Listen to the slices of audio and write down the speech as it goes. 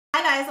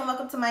guys, and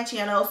welcome to my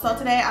channel. So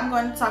today I'm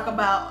going to talk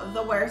about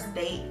the worst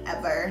date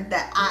ever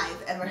that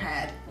I've ever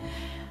had.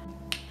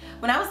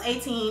 When I was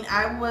 18,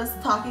 I was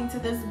talking to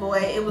this boy.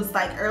 It was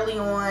like early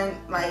on,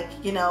 like,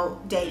 you know,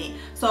 dating.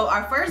 So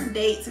our first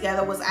date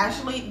together was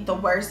actually the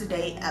worst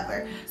date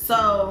ever.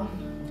 So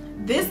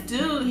this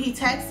dude, he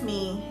texted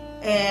me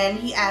and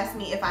he asked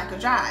me if I could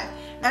drive.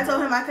 I told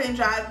him I couldn't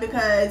drive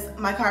because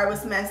my car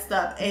was messed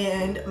up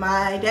and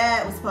my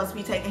dad was supposed to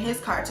be taking his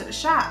car to the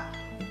shop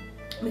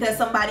because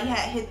somebody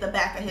had hit the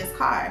back of his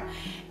car.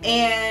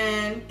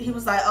 And he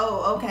was like,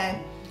 oh,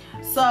 okay.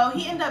 So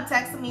he ended up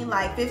texting me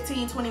like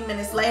 15-20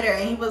 minutes later,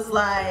 and he was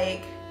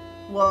like,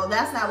 well,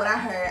 that's not what I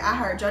heard. I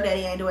heard your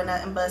daddy ain't doing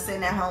nothing but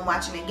sitting at home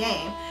watching a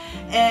game.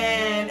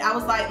 And I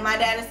was like, my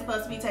dad is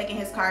supposed to be taking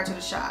his car to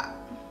the shop.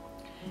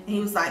 And he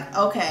was like,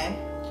 okay.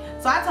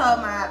 So I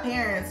told my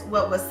parents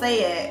what was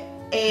said,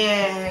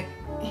 and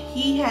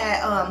he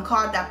had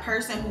called that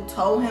person who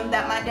told him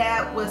that my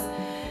dad was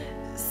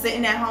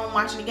sitting at home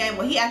watching the game.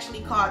 Well, he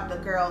actually called the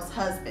girl's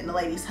husband, the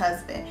lady's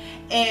husband,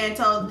 and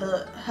told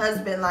the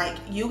husband, like,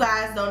 you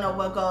guys don't know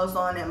what goes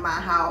on in my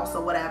house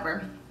or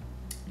whatever.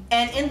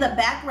 And in the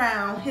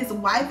background, his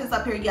wife is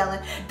up here yelling,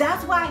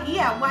 that's why he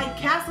at White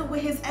Castle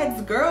with his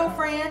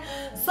ex-girlfriend.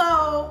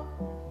 So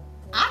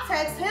I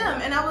text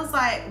him and I was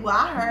like, well,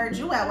 I heard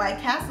you at White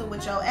Castle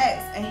with your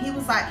ex. And he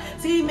was like,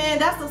 see, man,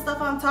 that's the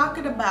stuff I'm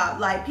talking about.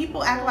 Like,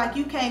 people act like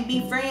you can't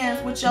be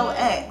friends with your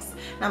ex.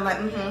 And I'm like,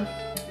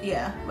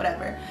 yeah,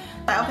 whatever.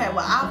 Like, okay,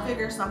 well, I'll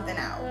figure something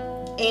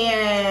out.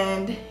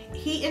 And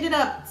he ended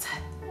up,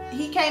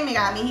 he came and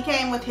got me. He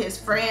came with his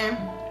friend.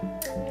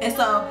 And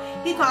so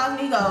he calls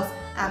me, he goes,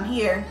 I'm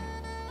here.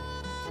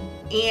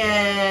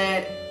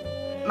 And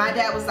my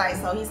dad was like,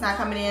 so he's not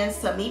coming in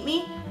to meet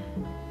me?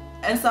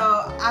 And so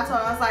I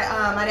told him, I was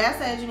like, my dad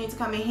said you need to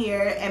come in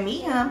here and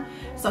meet him.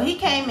 So he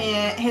came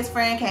in, his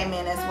friend came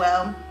in as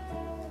well,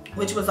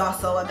 which was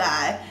also a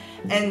guy.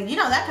 And you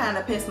know, that kind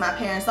of pissed my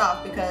parents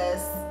off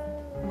because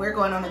we're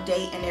going on a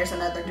date and there's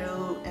another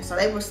dude. And so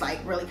they was like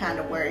really kind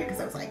of worried because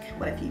I was like,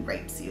 what if he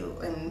rapes you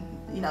and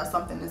you know,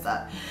 something is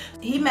up.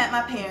 He met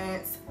my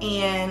parents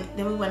and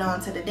then we went on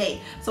to the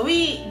date. So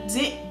we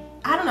did,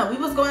 I don't know, we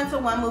was going to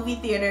one movie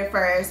theater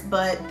first,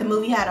 but the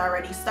movie had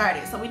already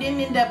started. So we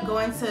didn't end up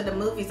going to the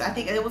movies. I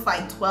think it was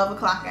like 12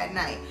 o'clock at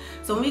night.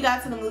 So when we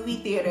got to the movie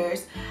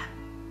theaters,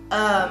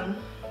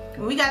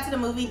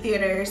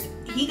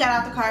 he got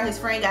out the car, his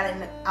friend got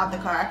out the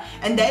car,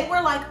 and they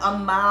were like a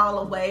mile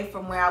away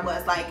from where I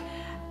was. Like,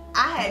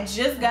 I had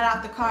just got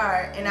out the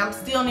car and I'm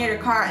still near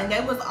the car, and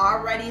they was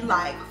already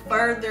like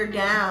further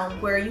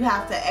down where you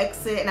have to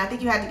exit, and I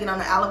think you had to get on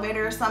the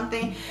elevator or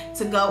something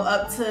to go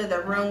up to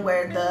the room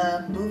where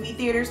the movie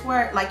theaters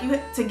were. Like, you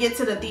to get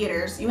to the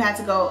theaters, you had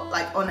to go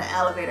like on the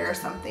elevator or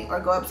something, or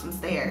go up some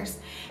stairs.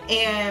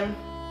 And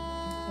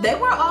they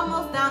were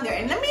almost down there,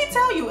 and let me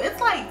tell you,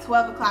 it's like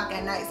 12 o'clock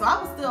at night, so I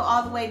was still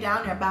all the way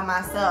down there by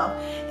myself,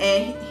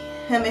 and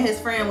him and his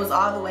friend was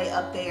all the way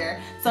up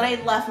there. So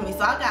they left me, so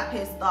I got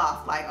pissed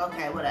off, like,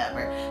 okay,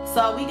 whatever.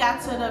 So we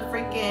got to the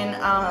freaking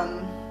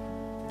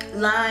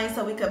line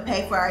so we could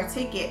pay for our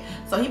ticket.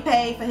 So he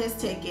paid for his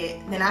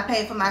ticket, then I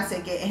paid for my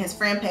ticket, and his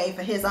friend paid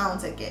for his own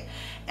ticket.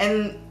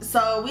 And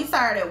so we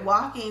started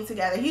walking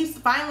together. He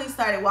finally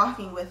started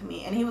walking with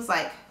me, and he was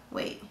like,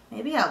 wait,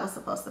 maybe I was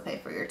supposed to pay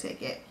for your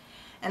ticket.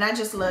 And I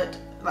just looked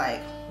like,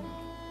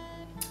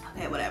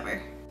 okay,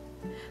 whatever.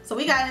 So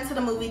we got into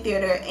the movie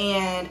theater,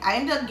 and I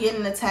ended up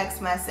getting a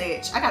text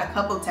message. I got a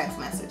couple text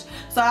messages.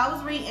 So I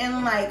was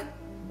reading like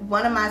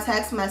one of my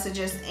text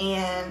messages,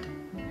 and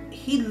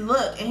he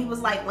looked and he was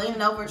like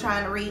leaning over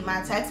trying to read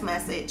my text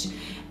message.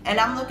 And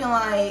I'm looking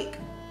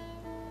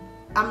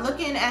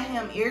at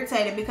him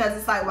irritated because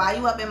it's like, why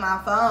you up in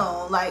my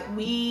phone? Like,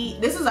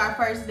 this is our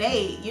first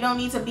date. You don't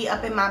need to be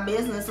up in my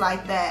business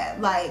like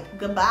that. Like,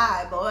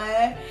 goodbye,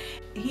 boy.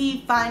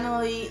 He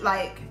finally,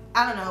 like,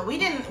 I don't know, we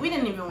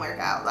didn't even work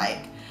out.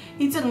 Like,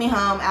 he took me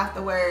home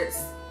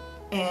afterwards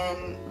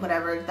and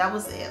whatever, that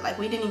was it. Like,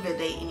 we didn't even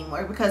date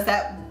anymore because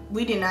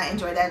we did not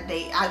enjoy that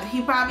date.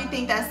 He probably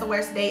think that's the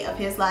worst date of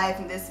his life,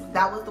 and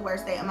that was the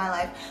worst date of my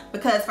life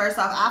because first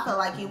off, I felt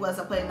like he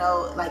wasn't putting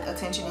no like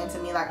attention into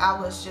me. Like, I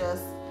was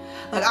just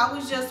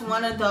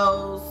one of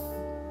those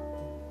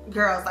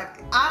girls.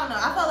 Like, I don't know,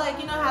 I felt like,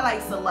 you know how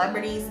like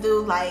celebrities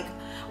do, like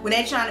when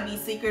they're trying to be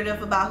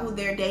secretive about who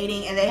they're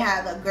dating and they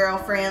have a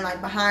girlfriend like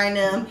behind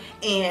them,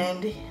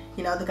 and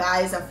you know the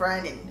guy is in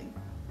front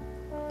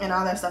and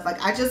all that stuff.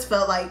 Like, I just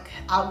felt like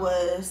I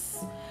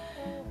was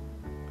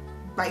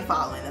like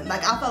following him.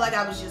 Like, I felt like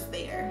I was just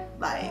there.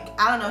 Like,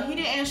 I don't know,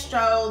 he didn't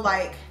show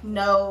like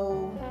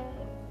no,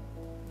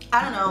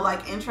 I don't know,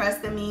 like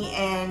interest in me,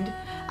 and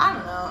I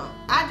don't know,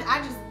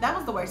 I just, that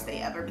was the worst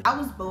day ever. I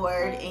was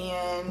bored,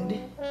 and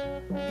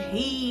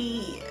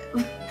he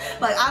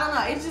like, I don't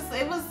know,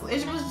 it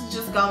was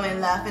just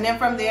going left. And then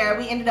from there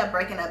we ended up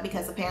breaking up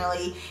because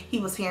apparently he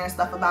was hearing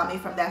stuff about me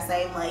from that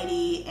same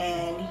lady,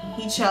 and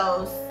he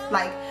chose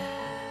like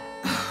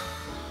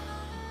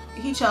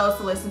he chose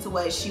to listen to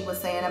what she was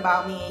saying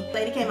about me. The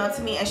lady came up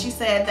to me and she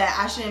said that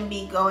I shouldn't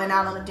be going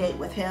out on a date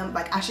with him.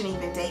 Like, I shouldn't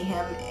even date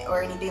him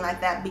or anything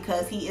like that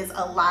because he is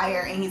a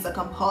liar and he's a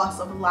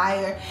compulsive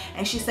liar.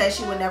 And she said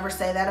she would never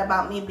say that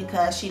about me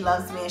because she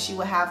loves me and she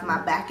would have my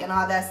back and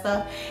all that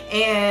stuff.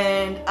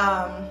 And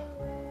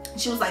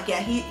she was like, yeah,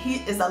 he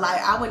is a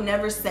liar. I would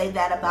never say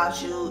that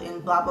about you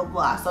and blah, blah,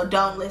 blah. So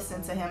don't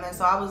listen to him. And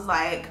so I was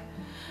like,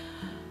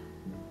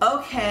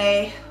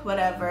 okay,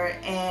 whatever.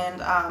 And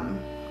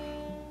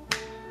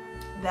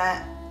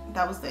that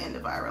was the end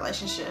of our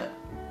relationship.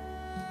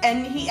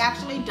 And he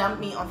actually dumped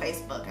me on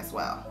Facebook as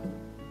well.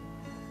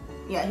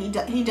 Yeah,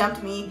 he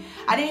dumped me.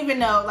 I didn't even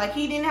know, like,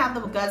 he didn't have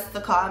the guts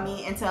to call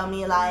me and tell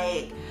me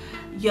like,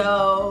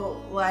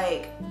 yo,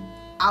 like,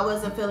 I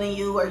wasn't feeling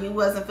you, or you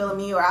wasn't feeling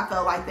me, or I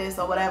felt like this,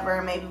 or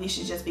whatever, maybe we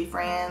should just be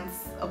friends,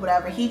 or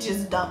whatever. He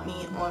just dumped me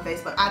on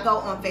Facebook. I go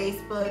on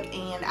Facebook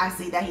and I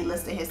see that he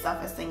listed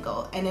himself as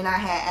single, and then I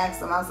had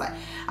asked him, I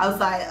was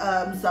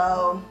like,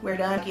 so we're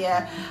done?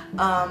 Yeah,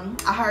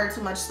 I heard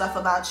too much stuff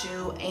about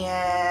you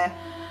and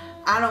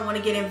I don't want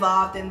to get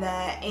involved in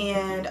that,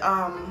 and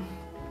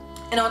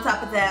on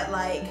top of that,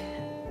 like,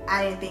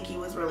 I didn't think he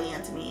was really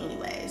into me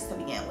anyways to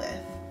begin with.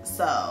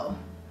 So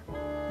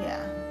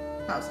yeah,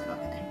 I was like,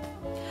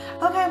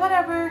 okay,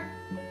 whatever.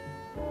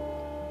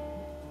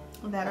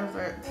 That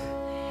over.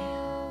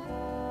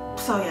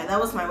 So yeah, that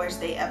was my worst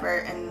date ever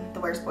and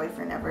the worst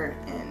boyfriend ever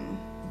and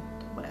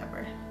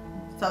whatever.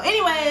 So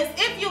anyways,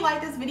 if you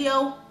like this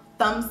video,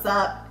 thumbs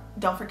up.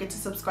 Don't forget to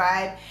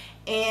subscribe,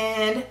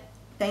 and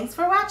thanks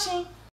for watching.